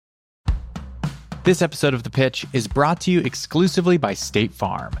This episode of The Pitch is brought to you exclusively by State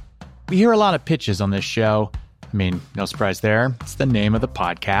Farm. We hear a lot of pitches on this show. I mean, no surprise there. It's the name of the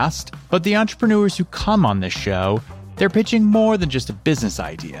podcast. But the entrepreneurs who come on this show, they're pitching more than just a business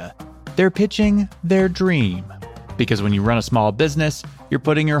idea. They're pitching their dream. Because when you run a small business, you're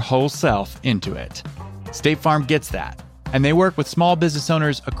putting your whole self into it. State Farm gets that. And they work with small business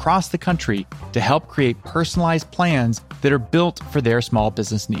owners across the country to help create personalized plans that are built for their small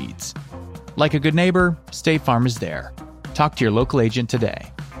business needs. Like a good neighbor, State Farm is there. Talk to your local agent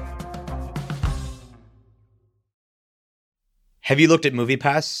today. Have you looked at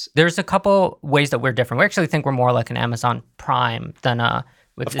MoviePass? There's a couple ways that we're different. We actually think we're more like an Amazon Prime than a...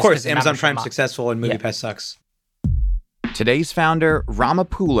 Of course, Amazon Prime's successful and MoviePass sucks. Today's founder, Rama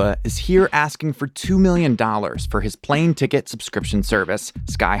Pula, is here asking for $2 million for his plane ticket subscription service,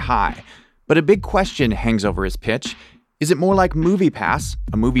 Sky High. But a big question hangs over his pitch. Is it more like MoviePass,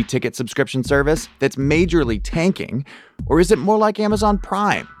 a movie ticket subscription service that's majorly tanking, or is it more like Amazon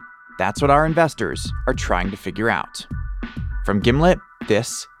Prime? That's what our investors are trying to figure out. From Gimlet,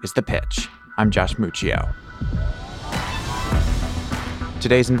 this is The Pitch. I'm Josh Muccio.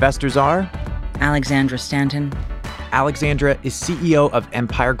 Today's investors are... Alexandra Stanton. Alexandra is CEO of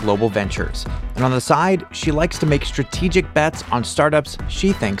Empire Global Ventures. And on the side, she likes to make strategic bets on startups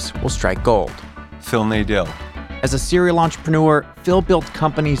she thinks will strike gold. Phil Nadell. As a serial entrepreneur, Phil built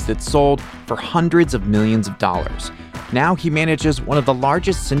companies that sold for hundreds of millions of dollars. Now he manages one of the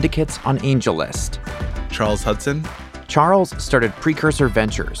largest syndicates on AngelList. Charles Hudson. Charles started Precursor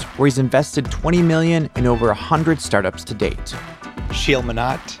Ventures, where he's invested $20 million in over 100 startups to date. Sheil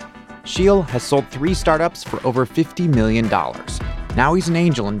Manat. Sheil has sold 3 startups for over $50 million. Now he's an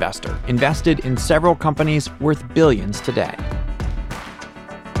angel investor, invested in several companies worth billions today.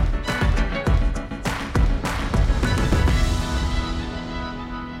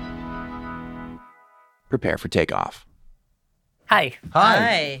 Prepare for takeoff. Hi.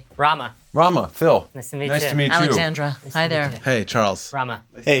 Hi. Rama. Phil. Nice to meet Nice you. to meet you. Alexandra. Hi there. Hey, Charles. Rama.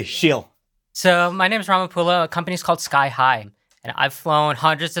 Hey, Sheil. So my name is Rama Pula. A company's called Sky High. And I've flown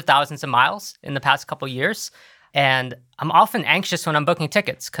hundreds of thousands of miles in the past couple years. And I'm often anxious when I'm booking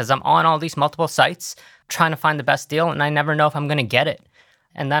tickets because I'm on all these multiple sites trying to find the best deal, and I never know if I'm going to get it.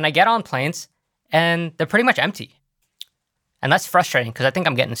 And then I get on planes, and they're pretty much empty. And that's frustrating because I think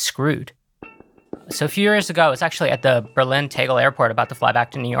I'm getting screwed. So a few years ago, I was actually at the Berlin Tegel Airport about to fly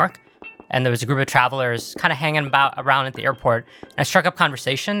back to New York. And there was a group of travelers kind of hanging around at the airport. And I struck up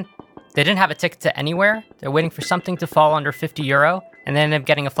conversation. They didn't have a ticket to anywhere. They're waiting for something to fall under €50, and they ended up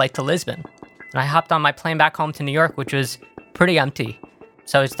getting a flight to Lisbon. And I hopped on my plane back home to New York, which was pretty empty.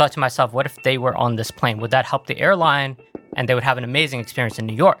 So I just thought to myself, what if they were on this plane? Would that help the airline? And they would have an amazing experience in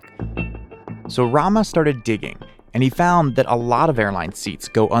New York. So Rama started digging, and he found that a lot of airline seats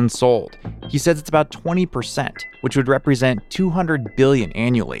go unsold. He says it's about 20%, which would represent $200 billion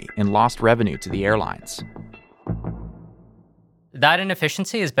annually in lost revenue to the airlines. That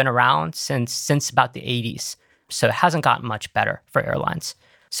inefficiency has been around since about the 80s, so it hasn't gotten much better for airlines.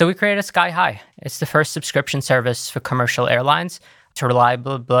 So we created Sky High. It's the first subscription service for commercial airlines to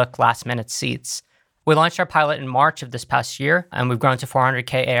reliably book last-minute seats. We launched our pilot in March of this past year, and we've grown to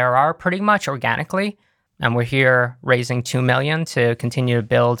 400K ARR pretty much organically. And we're here raising $2 million to continue to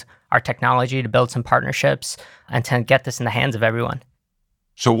build our technology, to build some partnerships, and to get this in the hands of everyone.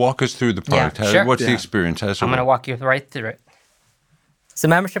 So walk us through the product. Yeah, sure. What's the experience? I'm going to walk you right through it. So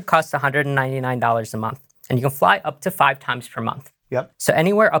membership costs $199 a month, and you can fly up to 5 times per month. Yep. So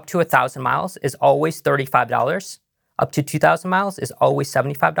anywhere up to 1,000 miles is always $35. Up to 2,000 miles is always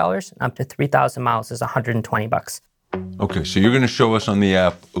 $75, and up to 3,000 miles is $120. Okay, so you're going to show us on the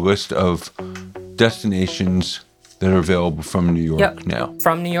app a list of destinations that are available from New York now.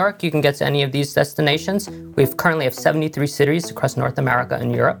 From New York, you can get to any of these destinations. We currently have 73 cities across North America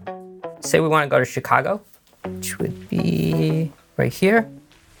and Europe. Say we want to go to Chicago, which would be right here.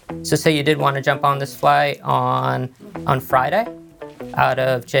 So say you did want to jump on this flight on Friday out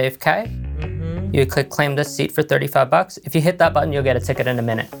of JFK. You click claim this seat for $35. If you hit that button, you'll get a ticket in a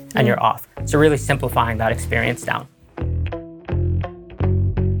minute and you're off. So really simplifying that experience down.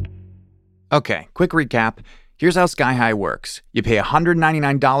 Okay, quick recap. Here's how Sky High works. You pay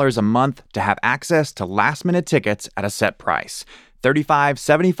 $199 a month to have access to last-minute tickets at a set price. $35,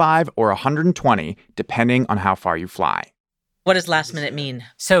 $75, or $120, depending on how far you fly. What does last minute mean?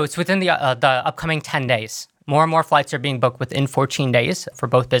 So it's within the upcoming 10 days. More and more flights are being booked within 14 days for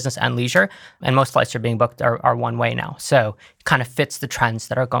both business and leisure, and most flights are being booked are one way now. So it kind of fits the trends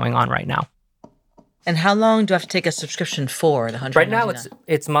that are going on right now. And how long do I have to take a subscription for? The $199? Right now,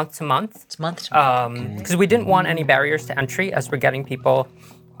 it's month to month. It's month to month. Because we didn't want any barriers to entry as we're getting people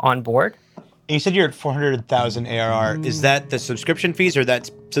on board. And you said you're at 400,000 ARR. Is that the subscription fees or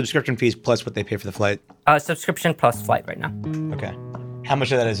that's subscription fees plus what they pay for the flight? Subscription plus flight right now. Okay. How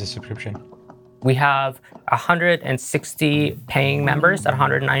much of that is a subscription? We have 160 paying members at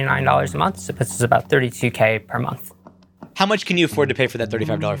 $199 a month. So this is about $32K per month. How much can you afford to pay for that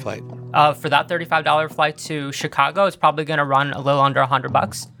 $35 flight? For that $35 flight to Chicago, it's probably going to run a little under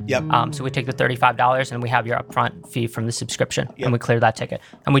 $100. Yep. So we take the $35 and we have your upfront fee from the subscription, and we clear that ticket.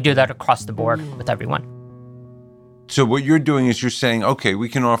 And we do that across the board with everyone. So what you're doing is you're saying, okay, we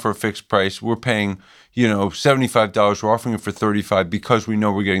can offer a fixed price. We're paying, $75. We're offering it for $35 because we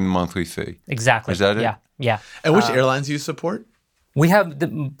know we're getting the monthly fee. Exactly. Is that it? Yeah. And which airlines do you support? We have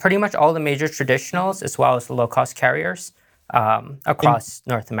pretty much all the major traditionals as well as the low-cost carriers across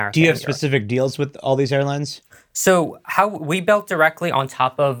North America. Do you have and Europe. specific deals with all these airlines? So how we built directly on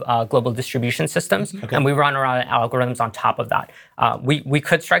top of global distribution systems, and we run around algorithms on top of that. We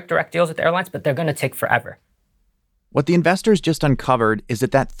could strike direct deals with airlines, but they're going to take forever. What the investors just uncovered is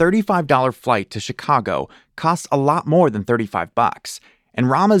that $35 flight to Chicago costs a lot more than $35, and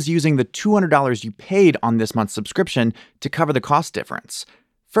Rama's using the $200 you paid on this month's subscription to cover the cost difference.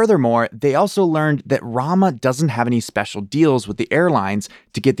 Furthermore, they also learned that Rama doesn't have any special deals with the airlines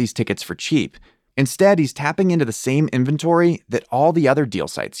to get these tickets for cheap. Instead, he's tapping into the same inventory that all the other deal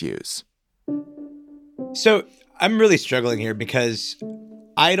sites use. So I'm really struggling here because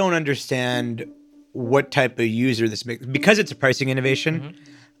I don't understand what type of user this makes. Because it's a pricing innovation,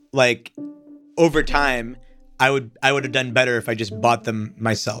 like over time, I would have done better if I just bought them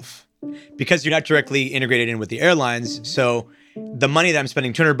myself. Because you're not directly integrated in with the airlines, so the money that I'm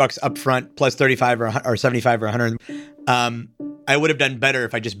spending $200 up front plus 35 or 75 or 100, I would have done better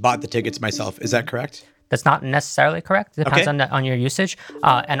if I just bought the tickets myself. Is that correct? That's not necessarily correct. It depends on your usage.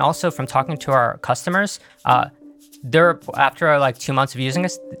 And also from talking to our customers, they're after like 2 months of using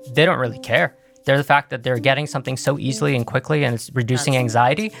us, they don't really care. They're the fact that they're getting something so easily and quickly and it's reducing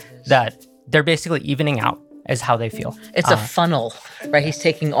anxiety that they're basically evening out is how they feel. It's a funnel, right? He's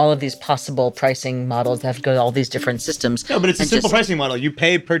taking all of these possible pricing models that have to go to all these different systems. No, but it's a simple pricing model. You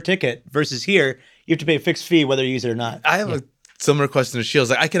pay per ticket versus here, you have to pay a fixed fee whether you use it or not. I have a similar question to Shields.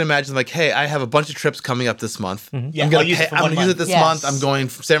 Like, I can imagine, like, hey, I have a bunch of trips coming up this month. Yeah, I'm going use to use it this month. I'm going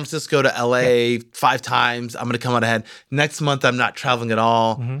from San Francisco to LA 5 times. I'm going to come out ahead. Next month, I'm not traveling at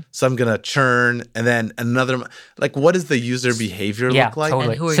all. So I'm going to churn. And then another, like, what does the user behavior look like? Totally.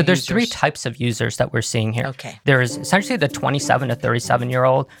 And who are So there's users? 3 types of users that we're seeing here. Okay. There is essentially the 27 to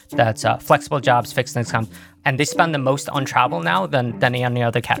 37-year-old that's flexible jobs, fixed income, and they spend the most on travel now than any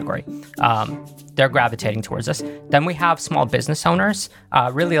other category. They're gravitating towards us. Then we have small business owners,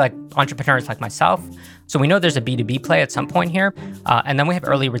 really like entrepreneurs like myself. So we know there's a B2B play at some point here. And then we have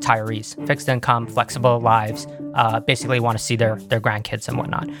early retirees, fixed income, flexible lives, basically want to see their grandkids and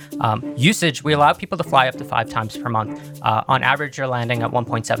whatnot. Usage, we allow people to fly up to 5 times per month. On average, you're landing at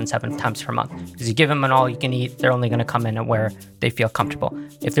 1.77 times per month. Because you give them an all-you-can-eat, they're only going to come in at where they feel comfortable.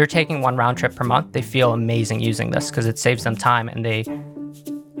 If they're taking 1 round trip per month, they feel amazing using this because it saves them time and they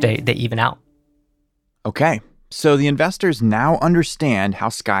even out. Okay, so the investors now understand how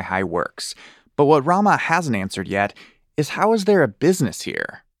Sky High works. But what Rama hasn't answered yet is how is there a business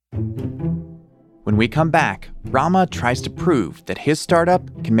here? When we come back, Rama tries to prove that his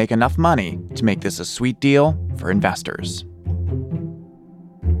startup can make enough money to make this a sweet deal for investors.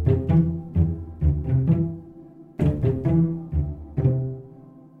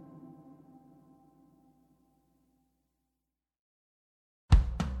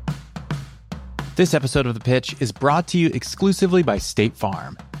 This episode of The Pitch is brought to you exclusively by State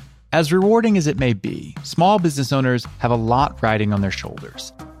Farm. As rewarding as it may be, small business owners have a lot riding on their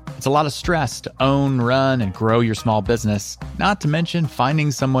shoulders. It's a lot of stress to own, run, and grow your small business, not to mention finding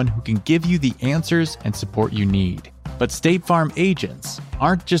someone who can give you the answers and support you need. But State Farm agents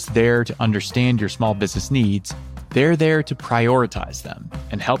aren't just there to understand your small business needs, they're there to prioritize them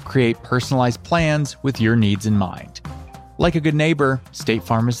and help create personalized plans with your needs in mind. Like a good neighbor, State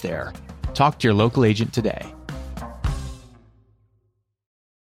Farm is there. Talk to your local agent today.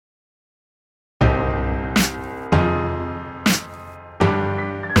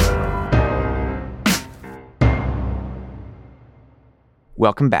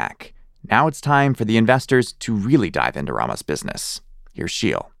 Welcome back. Now it's time for the investors to really dive into Rama's business. Here's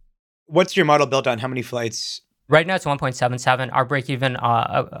Sheil. What's your model built on? How many flights? Right now it's 1.77. Our break even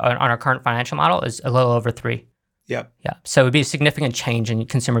on our current financial model is a little over 3. Yep. Yeah. So it would be a significant change in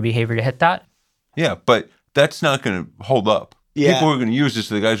consumer behavior to hit that. Yeah, but that's not going to hold up. Yeah. People are going to use this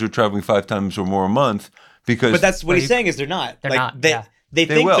are the guys who are traveling 5 times or more a month because... But that's what he's saying is they're not. They're like, not, They They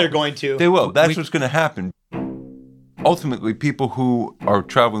think will. they're going to. They will. That's what's going to happen. ultimately, people who are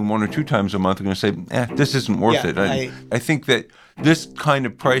traveling 1 or 2 times a month are going to say, this isn't worth it. I think that this kind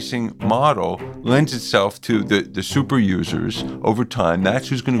of pricing model lends itself to the super users over time. That's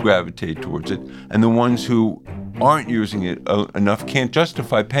who's going to gravitate towards it. And the ones who aren't using it enough can't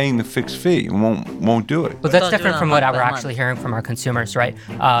justify paying the fixed fee and won't do it. But that's different from what we're actually hearing from our consumers, right?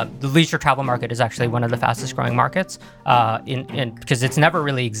 The leisure travel market is actually one of the fastest growing markets because it's never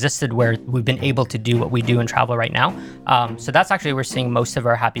really existed where we've been able to do what we do in travel right now. So that's actually, we're seeing most of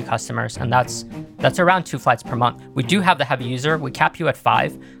our happy customers, and that's around 2 flights per month. We do have the heavy user. We cap you at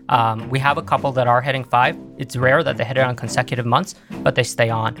 5. We have a couple that are hitting 5. It's rare that they hit it on consecutive months, but they stay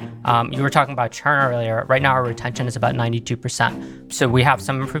on. You were talking about churn earlier. Right now, our retention is about 92%. So we have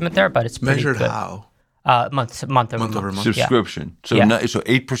some improvement there, but it's pretty Measured good. how? Month over month. Subscription. So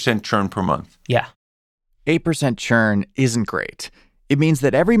 8% churn per month. Yeah. 8% churn isn't great. It means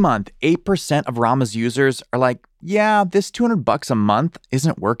that every month, 8% of Rama's users are like, yeah, this $200 a month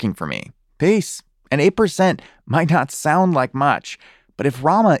isn't working for me. Peace. And 8% might not sound like much, but if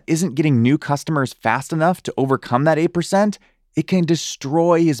Rama isn't getting new customers fast enough to overcome that 8%, it can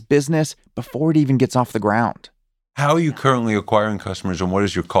destroy his business before it even gets off the ground. How are you currently acquiring customers, and what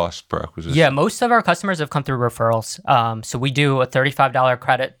is your cost per acquisition? Yeah, most of our customers have come through referrals. So we do a $35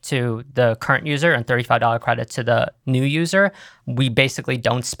 credit to the current user and $35 credit to the new user. We basically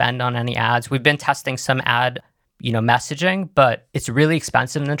don't spend on any ads. We've been testing some ad messaging, but it's really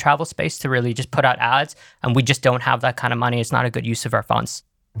expensive in the travel space to really just put out ads, and we just don't have that kind of money. It's not a good use of our funds.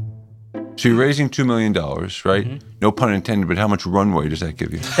 So you're raising $2 million, right? Mm-hmm. No pun intended, but how much runway does that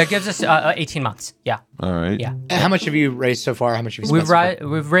give you? That gives us 18 months. Yeah. All right. Yeah. And how much have you raised so far? How much have you spent?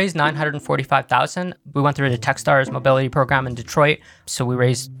 We've raised $945,000. We went through the Techstars mobility program in Detroit, so we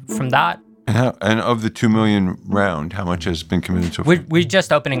raised from that. And of the $2 million round, how much has been committed so far? We're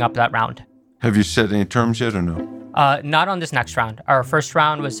just opening up that round. Have you set any terms yet or no? Not on this next round. Our first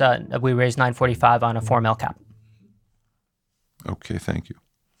round was we raised $945 on a $4 million cap. Okay, thank you.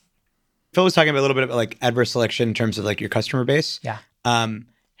 Phil was talking about a little bit about like adverse selection in terms of like your customer base. Yeah.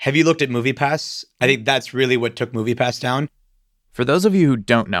 Have you looked at MoviePass? I think that's really what took MoviePass down. For those of you who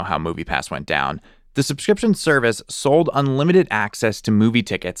don't know how MoviePass went down, the subscription service sold unlimited access to movie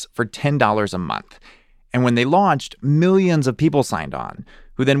tickets for $10 a month. And when they launched, millions of people signed on,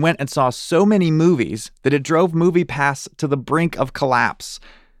 who then went and saw so many movies that it drove MoviePass to the brink of collapse.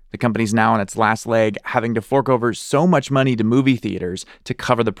 The company's now on its last leg, having to fork over so much money to movie theaters to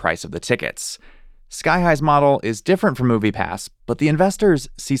cover the price of the tickets. Sky High's model is different from MoviePass, but the investors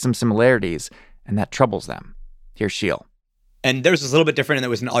see some similarities, and that troubles them. Here's Sheil. And theirs was a little bit different, and it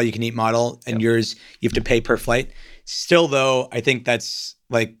was an all-you-can-eat model, and yours, you have to pay per flight. Still, though, I think that's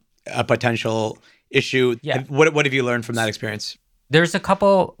like a potential issue. Yeah. What have you learned from that experience? There's a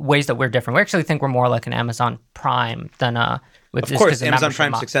couple ways that we're different. We actually think we're more like an Amazon Prime than a... Of course, Amazon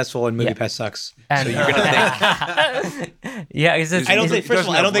Prime's successful and MoviePass sucks. And, so you're gonna think. Yeah, I don't think. First of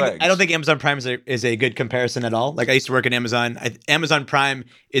all, I don't think Amazon Prime is a good comparison at all. Like I used to work at Amazon. Amazon Prime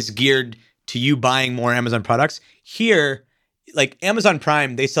is geared to you buying more Amazon products. Here, like Amazon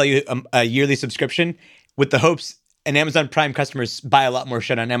Prime, they sell you a yearly subscription with the hopes and Amazon Prime customers buy a lot more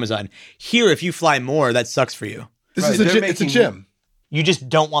shit on Amazon. Here, if you fly more, that sucks for you. It's a gym. You just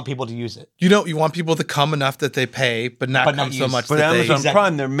don't want people to use it. You want people to come enough that they pay, but not so much but that Amazon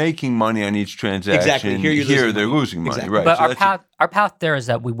Prime, they're making money on each transaction. Exactly. Here they're losing money. Exactly. Right. But So our path there is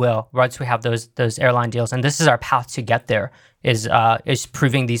that we will, once we have those airline deals, and this is our path to get there, is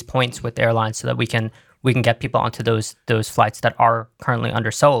proving these points with airlines so that we can get people onto those flights that are currently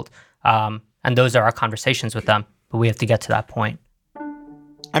undersold. And those are our conversations with them, but we have to get to that point.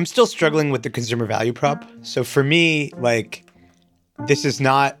 I'm still struggling with the consumer value prop. So for me, like, this is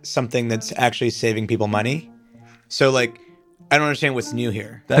not something that's actually saving people money. So, like, I don't understand what's new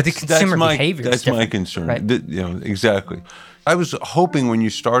here. But the consumer behavior is That's my different, concern. right? Exactly. I was hoping when you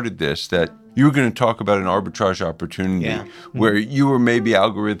started this that you were going to talk about an arbitrage opportunity where you were maybe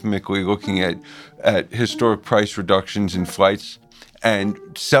algorithmically looking at historic price reductions in flights and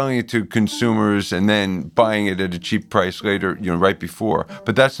selling it to consumers and then buying it at a cheap price later, right before.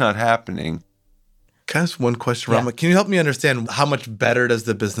 But that's not happening. Can I ask one question, Rama? Can you help me understand how much better does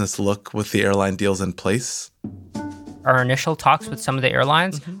the business look with the airline deals in place? Our initial talks with some of the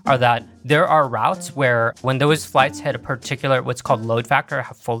airlines are that there are routes where when those flights hit a particular, what's called load factor,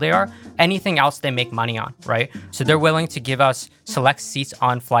 how full they are, anything else they make money on, right? So they're willing to give us select seats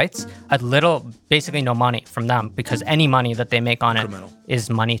on flights at basically no money from them, because any money that they make on it is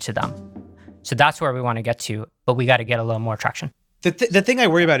money to them. So that's where we want to get to, but we got to get a little more traction. The thing I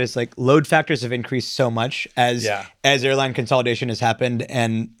worry about is like load factors have increased so much as airline consolidation has happened,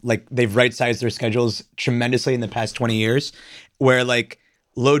 and like they've right-sized their schedules tremendously in the past 20 years, where like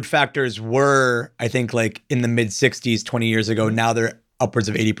load factors were, I think, like in the mid 60s 20 years ago. Now they're upwards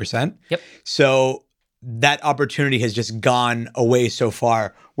of 80%. Yep. So that opportunity has just gone away so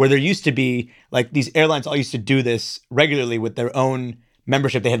far, where there used to be like these airlines all used to do this regularly with their own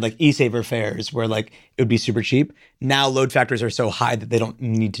membership. They had like e-saver fares where like it would be super cheap. Now load factors are so high that they don't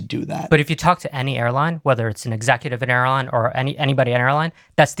need to do that. But if you talk to any airline, whether it's an executive at an airline or anybody at an airline,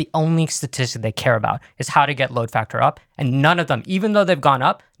 that's the only statistic they care about is how to get load factor up. And none of them, even though they've gone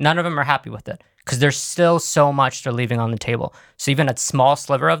up, none of them are happy with it because there's still so much they're leaving on the table. So even a small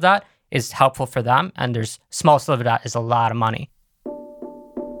sliver of that is helpful for them, and there's small sliver of that is a lot of money.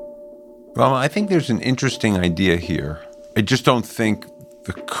 Well, I think there's an interesting idea here. I just don't think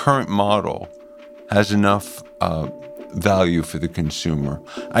the current model has enough value for the consumer.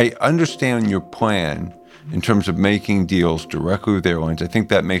 I understand your plan in terms of making deals directly with airlines. I think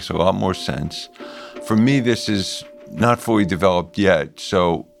that makes a lot more sense. For me, this is not fully developed yet,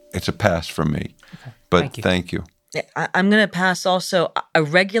 so it's a pass for me. Okay. But thank you. I'm going to pass also. A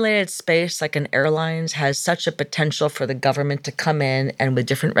regulated space like an airlines has such a potential for the government to come in and with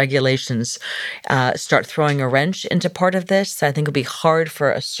different regulations start throwing a wrench into part of this. I think it'll be hard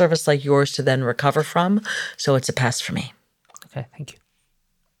for a service like yours to then recover from. So it's a pass for me. Okay, thank you.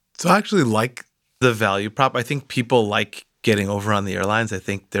 So I actually like the value prop. I think people like getting over on the airlines. I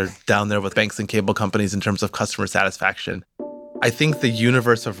think they're down there with banks and cable companies in terms of customer satisfaction. I think the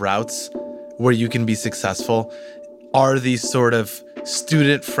universe of routes where you can be successful are these sort of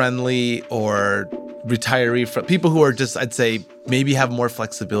student-friendly or retiree people who are just, I'd say, maybe have more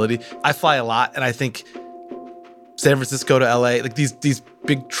flexibility. I fly a lot, and I think San Francisco to LA, like these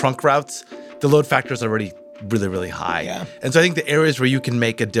big trunk routes, the load factor is already really, really high. Yeah. And so I think the areas where you can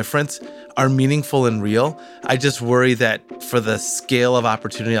make a difference are meaningful and real. I just worry that for the scale of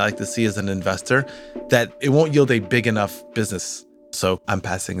opportunity I like to see as an investor, that it won't yield a big enough business. So I'm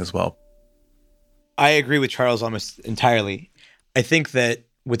passing as well. I agree with Charles almost entirely. I think that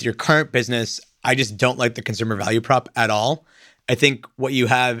with your current business, I just don't like the consumer value prop at all. I think what you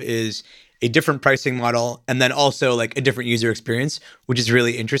have is a different pricing model and then also like a different user experience, which is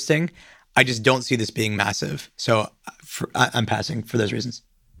really interesting. I just don't see this being massive. So I'm passing for those reasons.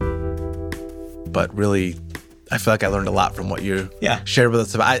 But really, I feel like I learned a lot from what you shared with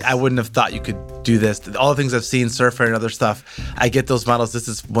us. I wouldn't have thought you could do this. All the things I've seen, Surfer and other stuff, I get those models. This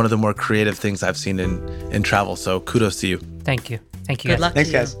is one of the more creative things I've seen in travel. So kudos to you. Thank you. Thank you, Good guys. luck. Thanks,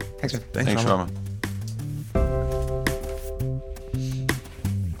 to you. guys. Thanks, man. Thanks, Rama.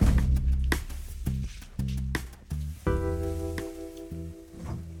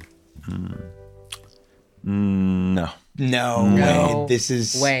 No. No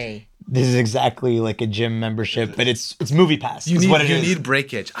way. This is exactly like a gym membership, but it's movie pass. You need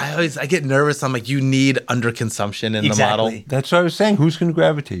breakage. I get nervous. I'm like, you need underconsumption in the model. That's what I was saying. Who's going to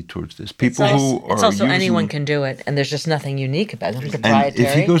gravitate towards this? People who are It's also using, anyone can do it, and there's just nothing unique about it. It's and proprietary.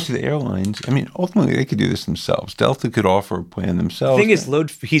 if he goes to the airlines, I mean, ultimately they could do this themselves. Delta could offer a plan themselves. The thing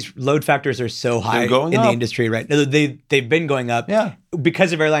is, load factors are so high in the industry, right? They've been going up. Yeah.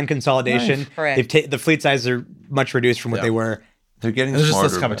 Because of airline consolidation. Correct. The fleet sizes are much reduced from what they were. They're getting There's just smarter.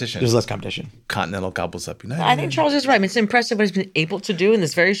 less competition. There's less competition. Continental gobbles up United. I think Charles is right. I mean, it's impressive what he's been able to do in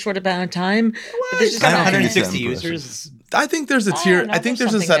this very short amount of time. But there's just Got nothing. 160 impressive. users. I think there's a tier. no, I think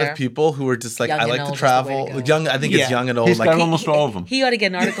there's there's a something set there. of people who are just like, Young I and like to old is the way travel. to go. Young, I think it's young and old. He's like got almost all of them. He ought to get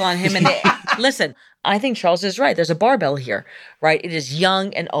an article on him. And listen, I think Charles is right. There's a barbell here, right? It is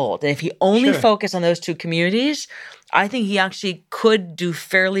young and old. And if he only focused on those two communities, I think he actually could do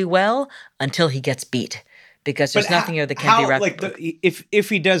fairly well until he gets beat. Because there's nothing here that can be replicated. If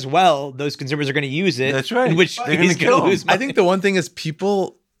he does well, those consumers are going to use it. That's right. In which They're he's gonna kill going to him. lose money. I think the one thing is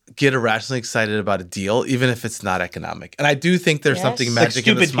people get irrationally excited about a deal, even if it's not economic. And I do think there's something Yes. magic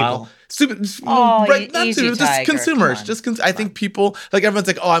in the stupid smile. people. Stupid, Oh, right? Not easy, stupid, just Tiger. consumers. Come on. I think people, like everyone's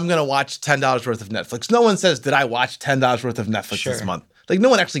like, oh, I'm going to watch $10 worth of Netflix. No one says, did I watch $10 worth of Netflix this month? Like no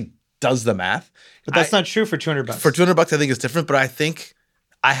one actually does the math. But that's not true for $200. For $200, I think it's different. But I think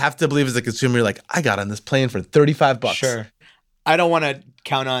I have to believe as a consumer, you're like, I got on this plane for $35. Sure. I don't want to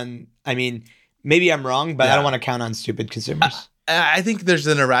count on, I mean, maybe I'm wrong, but I don't want to count on stupid consumers. I think there's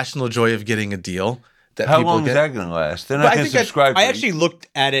an irrational joy of getting a deal that How people long get. is that going to last? They're not going to subscribe. I actually looked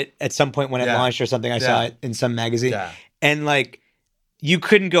at it at some point when it Yeah. launched or something. I saw it in some magazine. Yeah. And like, you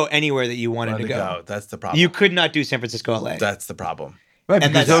couldn't go anywhere that you wanted to go. That's the problem. You could not do San Francisco, LA. That's the problem. right,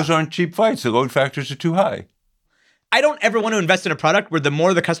 and because that's- those aren't cheap flights. The load factors are too high. I don't ever want to invest in a product where the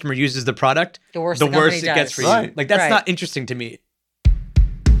more the customer uses the product, The worse the the company worse it gets does. for you. Right. Like, that's Right. not interesting to me.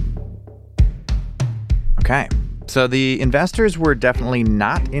 Okay, so the investors were definitely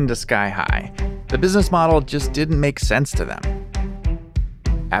not into Sky High. The business model just didn't make sense to them.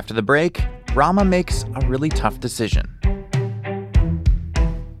 After the break, Rama makes a really tough decision.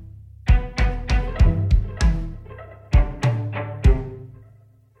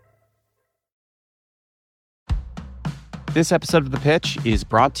 This episode of The Pitch is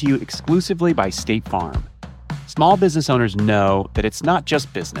brought to you exclusively by State Farm. Small business owners know that it's not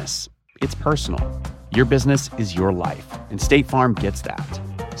just business, it's personal. Your business is your life, and State Farm gets that.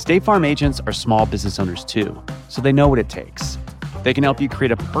 State Farm agents are small business owners too, so they know what it takes. They can help you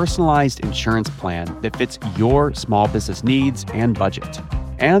create a personalized insurance plan that fits your small business needs and budget.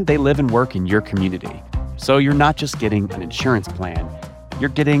 And they live and work in your community, so you're not just getting an insurance plan, you're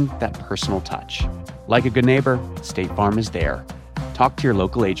getting that personal touch. Like a good neighbor, State Farm is there. Talk to your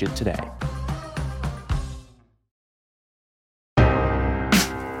local agent today.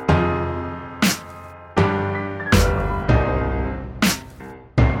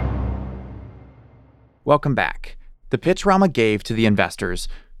 Welcome back. The pitch Rama gave to the investors,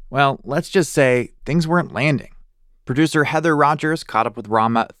 well, let's just say things weren't landing. Producer Heather Rogers caught up with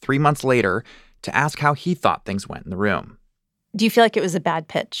Rama 3 months later to ask how he thought things went in the room. Do you feel like it was a bad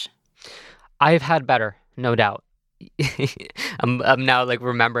pitch? I've had better, no doubt. I'm now like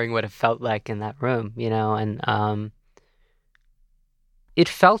remembering what it felt like in that room, and it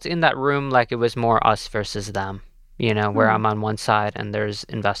felt in that room like it was more us versus them, where I'm on one side and there's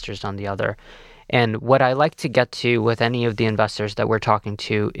investors on the other. And what I like to get to with any of the investors that we're talking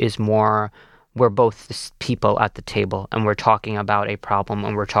to is more, we're both people at the table and we're talking about a problem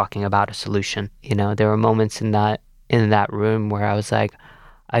and we're talking about a solution. There were moments in that room where I was like,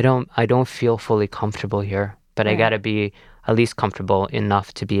 I don't feel fully comfortable here, but I got to be at least comfortable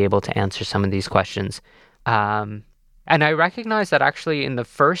enough to be able to answer some of these questions. And I recognized that actually in the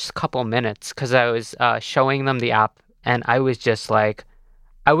first couple minutes, because I was showing them the app and I was just like,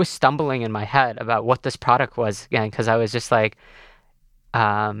 I was stumbling in my head about what this product was again, because I was just like...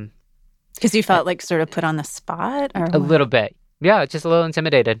 Because you felt like sort of put on the spot? Or a little bit. Yeah, just a little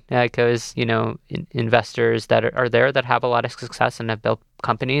intimidated because, investors that are there that have a lot of success and have built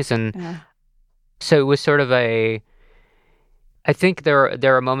companies. And so it was sort of I think there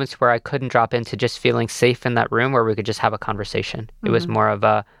are moments where I couldn't drop into just feeling safe in that room where we could just have a conversation. Mm-hmm. It was more of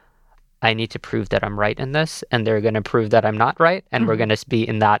I need to prove that I'm right in this, and they're going to prove that I'm not right, and we're going to be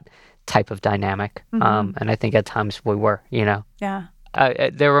in that type of dynamic. And I think at times we were, Yeah.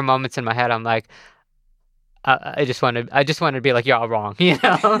 There were moments in my head I'm like, I just wanted to be like, you're all wrong,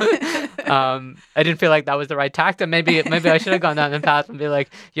 I didn't feel like that was the right tact, and maybe I should have gone down the path and be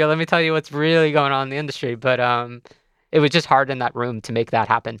like, yo, let me tell you what's really going on in the industry. But it was just hard in that room to make that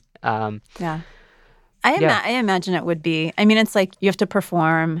happen. I imagine it would be. I mean, it's like you have to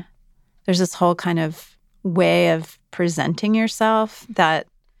perform. There's this whole kind of way of presenting yourself that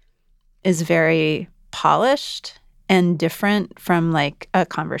is very polished and different from like a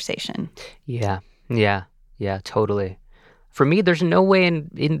conversation. Yeah, totally. For me, there's no way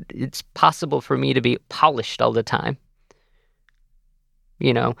it's possible for me to be polished all the time.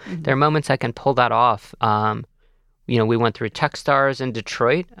 There are moments I can pull that off. We went through Techstars in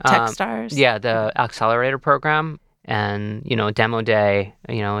Detroit. Techstars? Yeah, the accelerator program. And, demo day,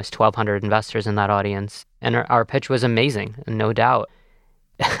 it's 1,200 investors in that audience. And our pitch was amazing, no doubt.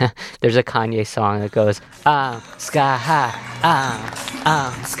 There's a Kanye song that goes, sky high,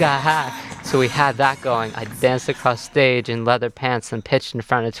 sky high. So we had that going. I danced across stage in leather pants and pitched in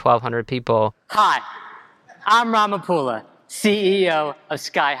front of 1,200 people. Hi, I'm Ramapula, CEO of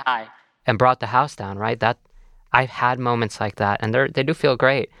Sky High. And brought the house down, right? I've had moments like that, and they do feel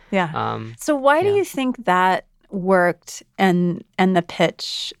great. Yeah. So why do you think that worked and the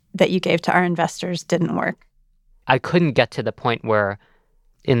pitch that you gave to our investors didn't work? I couldn't get to the point where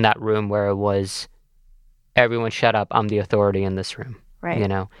in that room where it was everyone shut up, I'm the authority in this room. Right.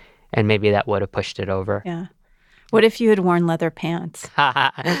 And maybe that would have pushed it over. Yeah. What if you had worn leather pants?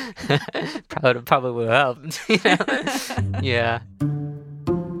 Probably would have helped. Yeah.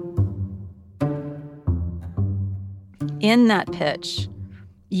 In that pitch,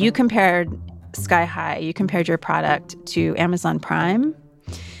 you compared Sky High, you compared your product to Amazon Prime,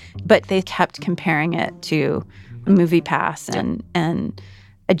 but they kept comparing it to a Movie Pass and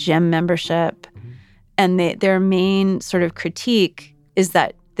a gym membership. And their main sort of critique is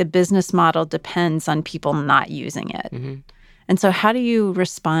that the business model depends on people not using it. Mm-hmm. And so how do you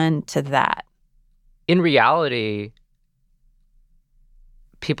respond to that? In reality,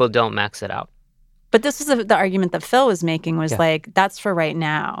 people don't max it out. But this was the argument that Phil was making was like, that's for right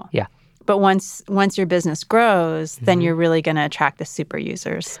now. Yeah. But once your business grows, then you're really going to attract the super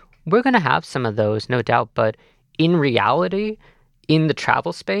users. We're going to have some of those, no doubt. But in reality, in the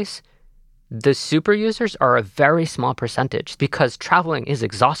travel space, the super users are a very small percentage because traveling is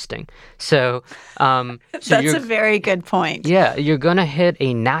exhausting. So, that's a very good point. Yeah, you're going to hit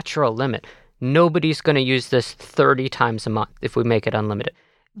a natural limit. Nobody's going to use this 30 times a month if we make it unlimited.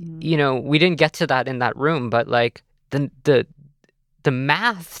 We didn't get to that in that room, but like the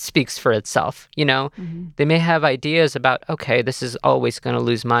math speaks for itself. They may have ideas about, okay, this is always going to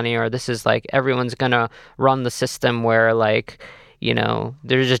lose money, or this is like everyone's going to run the system where like,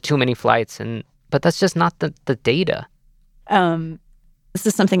 there's just too many flights, but that's just not the data. This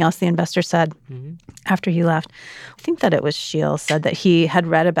is something else the investor said after you left. I think that it was Sheil said that he had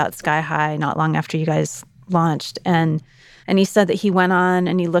read about Sky High not long after you guys launched, and he said that he went on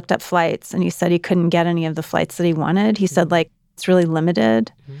and he looked up flights, and he said he couldn't get any of the flights that he wanted. He said like it's really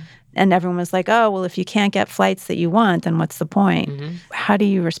limited, and everyone was like, "Oh, well, if you can't get flights that you want, then what's the point?" How do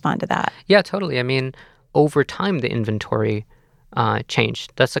you respond to that? Yeah, totally. I mean, over time the inventory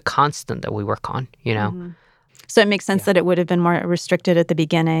changed. That's a constant that we work on. So it makes sense that it would have been more restricted at the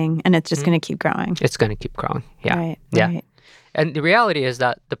beginning, and it's just going to keep growing. It's going to keep growing. Yeah. Right. Yeah. Right. And the reality is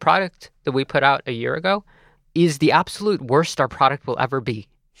that the product that we put out a year ago is the absolute worst our product will ever be,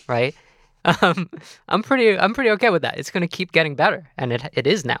 right? I'm pretty okay with that. It's going to keep getting better, and it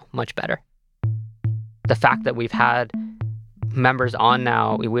is now much better. The fact that we've had members on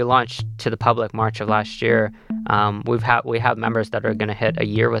now, we launched to the public March of last year. We have members that are going to hit a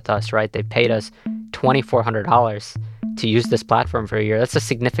year with us, right? They paid us $2,400 to use this platform for a year. That's a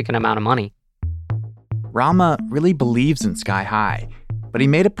significant amount of money. Rama really believes in Sky High, but he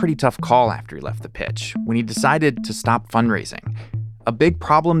made a pretty tough call after he left the pitch when he decided to stop fundraising. A big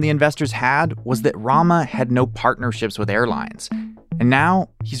problem the investors had was that Rama had no partnerships with airlines. And now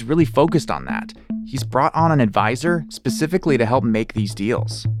he's really focused on that. He's brought on an advisor specifically to help make these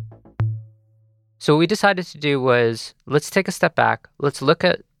deals. So what we decided to do was, let's take a step back. Let's look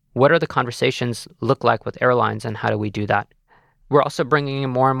at what are the conversations look like with airlines, and how do we do that? We're also bringing in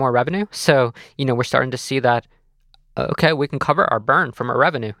more and more revenue. So, we're starting to see that, okay, we can cover our burn from our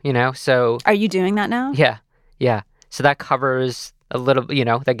revenue, so. Are you doing that now? Yeah. So that covers a little,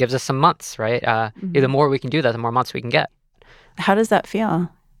 that gives us some months, right? The more we can do that, the more months we can get. How does that feel?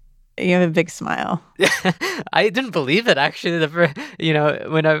 You have a big smile. I didn't believe it, actually.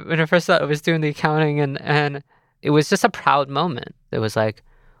 When I first thought I was doing the accounting, and it was just a proud moment. It was like,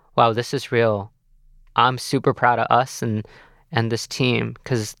 wow, this is real. I'm super proud of us and this team,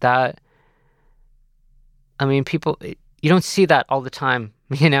 because people, you don't see that all the time,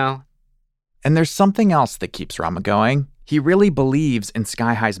 And there's something else that keeps Rama going. He really believes in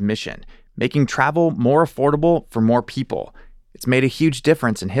Sky High's mission, making travel more affordable for more people. It's made a huge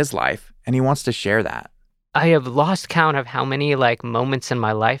difference in his life, and he wants to share that. I have lost count of how many moments in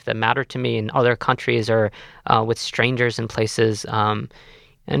my life that matter to me in other countries or with strangers in places.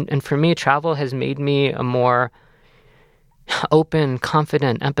 And for me, travel has made me a more open,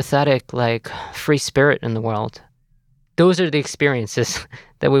 confident, empathetic, free spirit in the world. Those are the experiences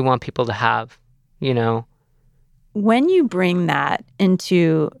that we want people to have, When you bring that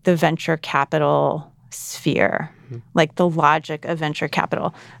into the venture capital sphere, like the logic of venture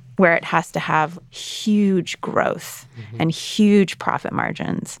capital, where it has to have huge growth and huge profit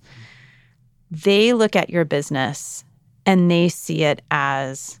margins, they look at your business and they see it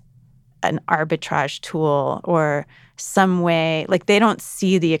as an arbitrage tool or some way, they don't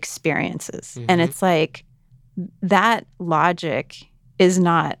see the experiences. And it's like, that logic is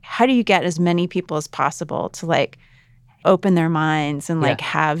not, how do you get as many people as possible to open their minds and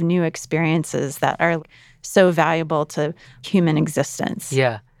have new experiences that are so valuable to human existence?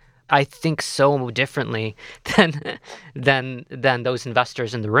 Yeah. I think so differently than those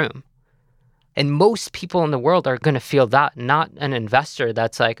investors in the room. And most people in the world are going to feel that, not an investor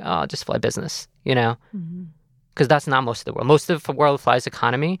that's like, oh, just fly business, Because that's not most of the world. Most of the world flies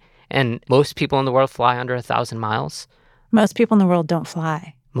economy, and most people in the world fly under 1,000 miles. Most people in the world don't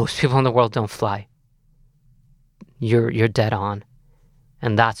fly. Most people in the world don't fly. You're dead on.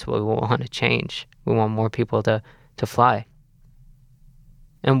 And that's what we want to change. We want more people to fly.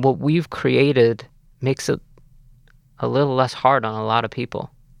 And what we've created makes it a little less hard on a lot of people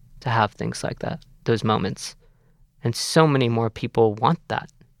to have things like that, those moments. And so many more people want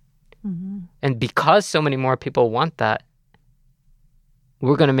that. And because so many more people want that,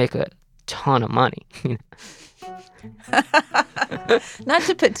 we're going to make a ton of money. Not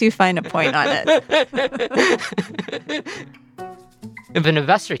to put too fine a point on it. If an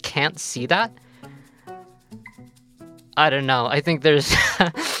investor can't see that, I don't know. I think there's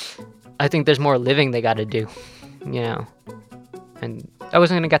more living they got to do, And I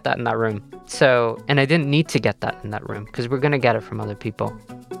wasn't going to get that in that room. So, and I didn't need to get that in that room because we're going to get it from other people.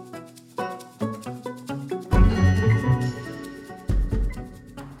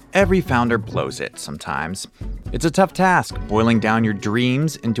 Every founder blows it sometimes. It's a tough task, boiling down your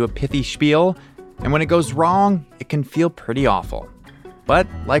dreams into a pithy spiel, and when it goes wrong, it can feel pretty awful. But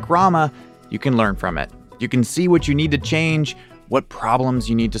like Rama, you can learn from it. You can see what you need to change, what problems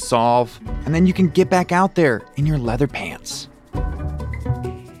you need to solve, and then you can get back out there in your leather pants.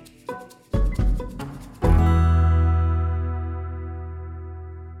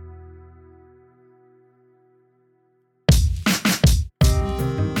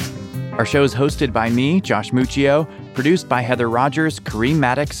 Our show is hosted by me, Josh Muccio, produced by Heather Rogers, Kareem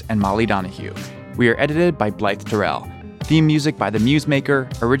Maddox, and Molly Donahue. We are edited by Blythe Terrell. Theme music by The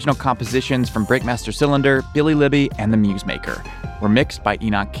Musemaker, original compositions from Breakmaster Cylinder, Billy Libby, and The Musemaker. Were mixed by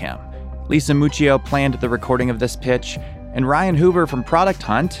Enoch Kim. Lisa Muccio planned the recording of this pitch, and Ryan Hoover from Product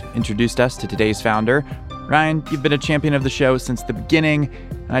Hunt introduced us to today's founder. Ryan, you've been a champion of the show since the beginning,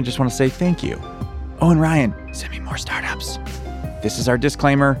 and I just want to say thank you. Oh, and Ryan, send me more startups. This is our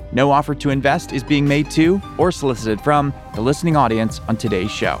disclaimer. No offer to invest is being made to or solicited from the listening audience on today's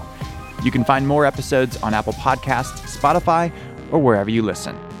show. You can find more episodes on Apple Podcasts, Spotify, or wherever you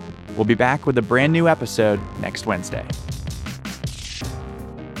listen. We'll be back with a brand new episode next Wednesday.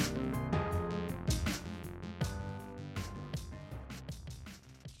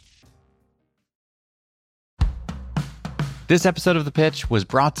 This episode of The Pitch was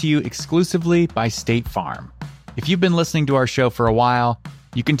brought to you exclusively by State Farm. If you've been listening to our show for a while,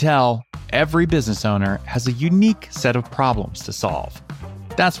 you can tell every business owner has a unique set of problems to solve.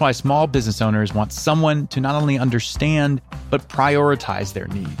 That's why small business owners want someone to not only understand, but prioritize their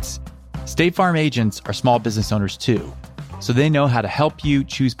needs. State Farm agents are small business owners too, so they know how to help you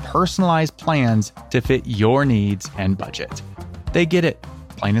choose personalized plans to fit your needs and budget. They get it,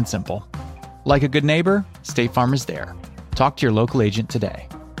 plain and simple. Like a good neighbor, State Farm is there. Talk to your local agent today.